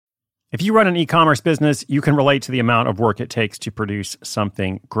If you run an e-commerce business, you can relate to the amount of work it takes to produce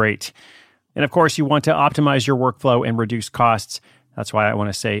something great. And of course, you want to optimize your workflow and reduce costs. That's why I want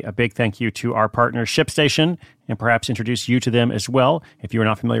to say a big thank you to our partner, ShipStation, and perhaps introduce you to them as well. If you are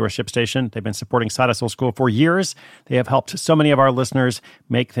not familiar with ShipStation, they've been supporting Side Hustle School for years. They have helped so many of our listeners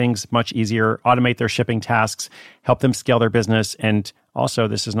make things much easier, automate their shipping tasks, help them scale their business, and also,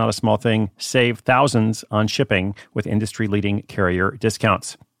 this is not a small thing, save thousands on shipping with industry-leading carrier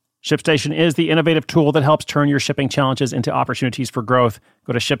discounts. ShipStation is the innovative tool that helps turn your shipping challenges into opportunities for growth.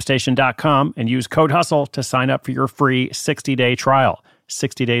 Go to ShipStation.com and use code HUSTLE to sign up for your free 60-day trial.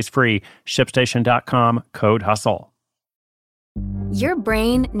 60 days free. ShipStation.com, code HUSTLE. Your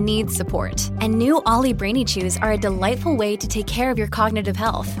brain needs support, and new Ollie Brainy Chews are a delightful way to take care of your cognitive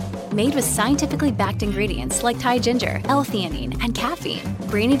health. Made with scientifically backed ingredients like Thai ginger, L-theanine, and caffeine,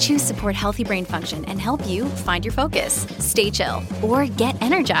 Brainy Chews support healthy brain function and help you find your focus, stay chill, or get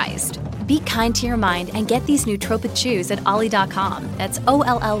energized. Be kind to your mind and get these nootropic chews at ollie.com. That's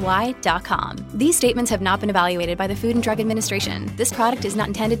OLLY.com. These statements have not been evaluated by the Food and Drug Administration. This product is not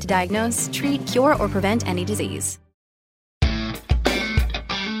intended to diagnose, treat, cure, or prevent any disease.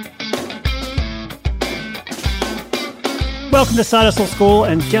 Welcome to Side Hustle School,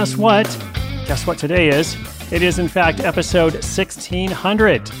 and guess what? Guess what today is? It is, in fact, episode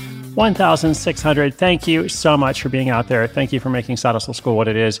 1600. 1600. Thank you so much for being out there. Thank you for making Side Hustle School what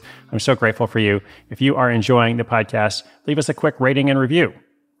it is. I'm so grateful for you. If you are enjoying the podcast, leave us a quick rating and review. I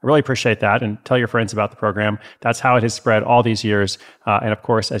really appreciate that, and tell your friends about the program. That's how it has spread all these years. And of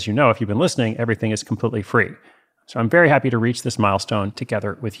course, as you know, if you've been listening, everything is completely free. So I'm very happy to reach this milestone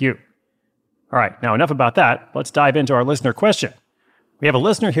together with you. All right, now enough about that. Let's dive into our listener question. We have a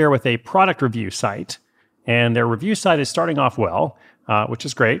listener here with a product review site, and their review site is starting off well, which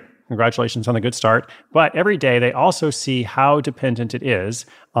is great. Congratulations on the good start. But every day they also see how dependent it is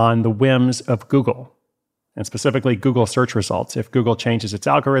on the whims of Google, and specifically Google search results. If Google changes its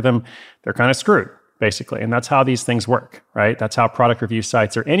algorithm, they're kind of screwed, basically. And that's how these things work, right? That's how product review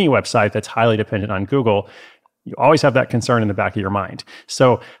sites or any website that's highly dependent on Google, you always have that concern in the back of your mind.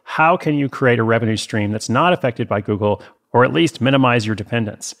 So how can you create a revenue stream that's not affected by Google, or at least minimize your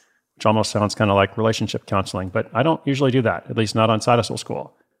dependence? Which almost sounds kind of like relationship counseling, but I don't usually do that, at least not on Side Hustle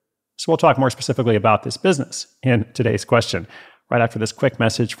School. So we'll talk more specifically about this business in today's question, right after this quick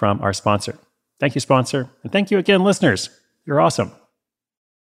message from our sponsor. Thank you, sponsor. And thank you again, listeners. You're awesome.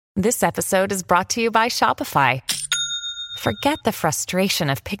 This episode is brought to you by Shopify. Forget the frustration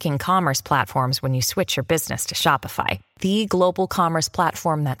of picking commerce platforms when you switch your business to Shopify, the global commerce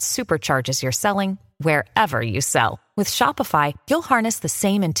platform that supercharges your selling wherever you sell. With Shopify, you'll harness the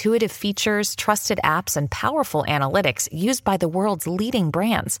same intuitive features, trusted apps, and powerful analytics used by the world's leading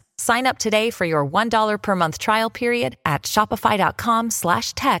brands. Sign up today for your $1 per month trial period at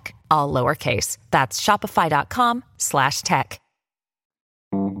shopify.com/tech, all lowercase. That's shopify.com/tech.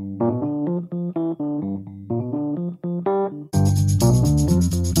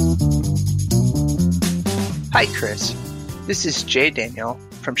 Hi, Chris. This is Jay Daniel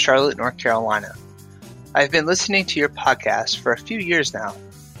from Charlotte, North Carolina. I've been listening to your podcast for a few years now,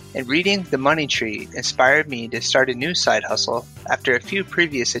 and reading The Money Tree inspired me to start a new side hustle after a few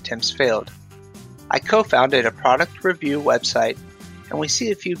previous attempts failed. I co-founded a product review website, and we see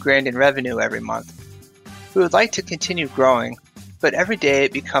a few grand in revenue every month. We would like to continue growing, but every day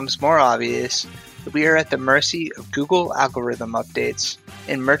it becomes more obvious that we are at the mercy of Google algorithm updates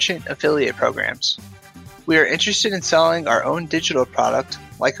and merchant affiliate programs. We are interested in selling our own digital product,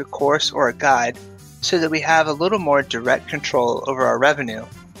 like a course or a guide, so that we have a little more direct control over our revenue.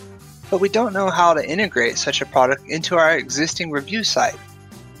 But we don't know how to integrate such a product into our existing review site.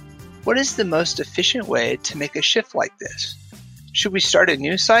 What is the most efficient way to make a shift like this? Should we start a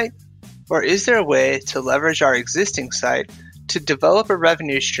new site? Or is there a way to leverage our existing site to develop a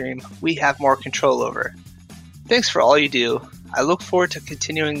revenue stream we have more control over? Thanks for all you do. I look forward to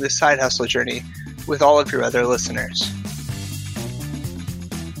continuing this side hustle journey with all of your other listeners.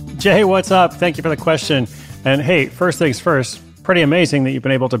 Jay, what's up? Thank you for the question. And hey, first things first, pretty amazing that you've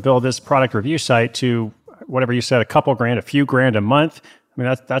been able to build this product review site to whatever you said, a couple grand, a few grand a month. I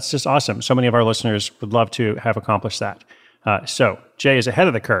mean, that's just awesome. So many of our listeners would love to have accomplished that. So Jay is ahead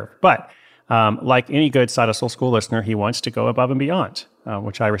of the curve, but like any good Side Hustle School listener, he wants to go above and beyond,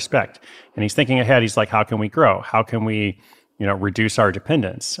 which I respect. And he's thinking ahead. He's like, how can we grow? How can we reduce our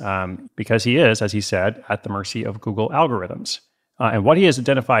dependence? Because he is, as he said, at the mercy of Google algorithms. And what he has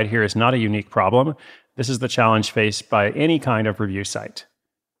identified here is not a unique problem. This is the challenge faced by any kind of review site.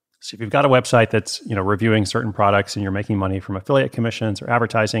 So if you've got a website that's reviewing certain products and you're making money from affiliate commissions or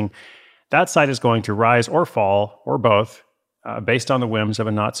advertising, that site is going to rise or fall, or both, based on the whims of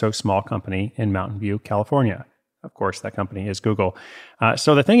a not-so-small company in Mountain View, California. Of course, that company is Google.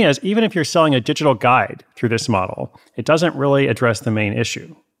 So the thing is, even if you're selling a digital guide through this model, it doesn't really address the main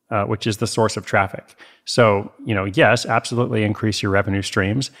issue, which is the source of traffic. So, yes, absolutely increase your revenue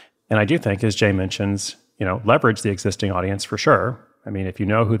streams. And I do think, as Jay mentions, leverage the existing audience for sure. I mean, if you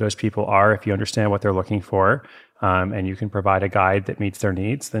know who those people are, if you understand what they're looking for, and you can provide a guide that meets their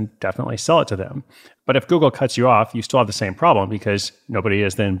needs, then definitely sell it to them. But if Google cuts you off, you still have the same problem because nobody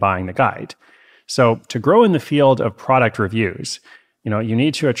is then buying the guide. So to grow in the field of product reviews, you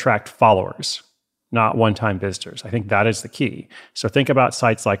need to attract followers, not one-time visitors. I think that is the key. So think about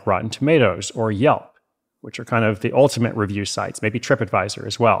sites like Rotten Tomatoes or Yelp, which are kind of the ultimate review sites, maybe TripAdvisor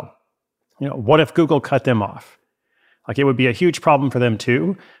as well. What if Google cut them off? Like, it would be a huge problem for them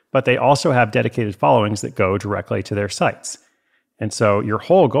too, but they also have dedicated followings that go directly to their sites. And so your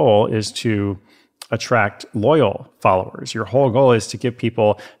whole goal is to attract loyal followers. Your whole goal is to give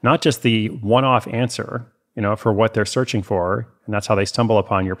people not just the one-off answer, for what they're searching for, and that's how they stumble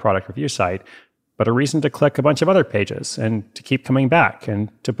upon your product review site, but a reason to click a bunch of other pages and to keep coming back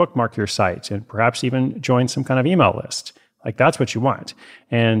and to bookmark your site and perhaps even join some kind of email list. Like, that's what you want.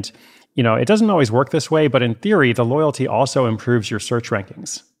 And it doesn't always work this way, but in theory, the loyalty also improves your search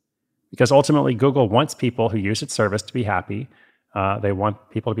rankings. Because ultimately, Google wants people who use its service to be happy. They want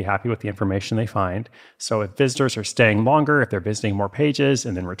people to be happy with the information they find. So if visitors are staying longer, if they're visiting more pages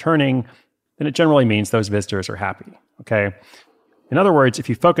and then returning, then it generally means those visitors are happy, okay? In other words, if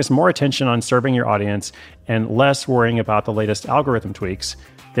you focus more attention on serving your audience and less worrying about the latest algorithm tweaks,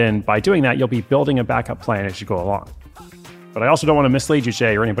 then by doing that, you'll be building a backup plan as you go along. But I also don't want to mislead you,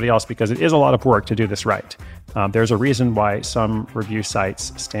 Jay, or anybody else, because it is a lot of work to do this right. There's a reason why some review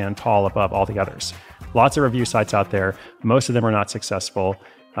sites stand tall above all the others. Lots of review sites out there. Most of them are not successful.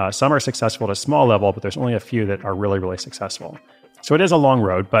 Some are successful at a small level, but there's only a few that are really, really successful. So it is a long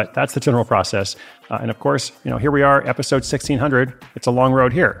road, but that's the general process. And of course, here we are, episode 1600. It's a long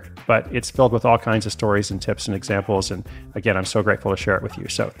road here, but it's filled with all kinds of stories and tips and examples. And again, I'm so grateful to share it with you.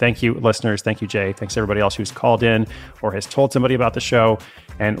 So thank you, listeners. Thank you, Jay. Thanks everybody else who's called in or has told somebody about the show.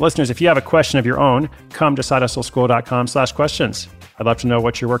 And listeners, if you have a question of your own, come to sidehustleschool.com/questions. I'd love to know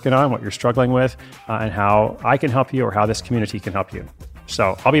what you're working on, what you're struggling with, and how I can help you or how this community can help you.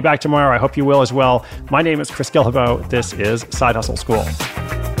 So I'll be back tomorrow. I hope you will as well. My name is Chris Guillebeau. This is Side Hustle School.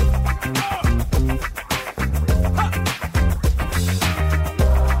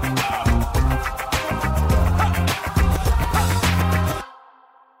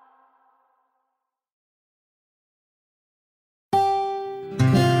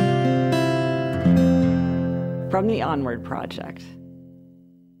 From the Onward Project.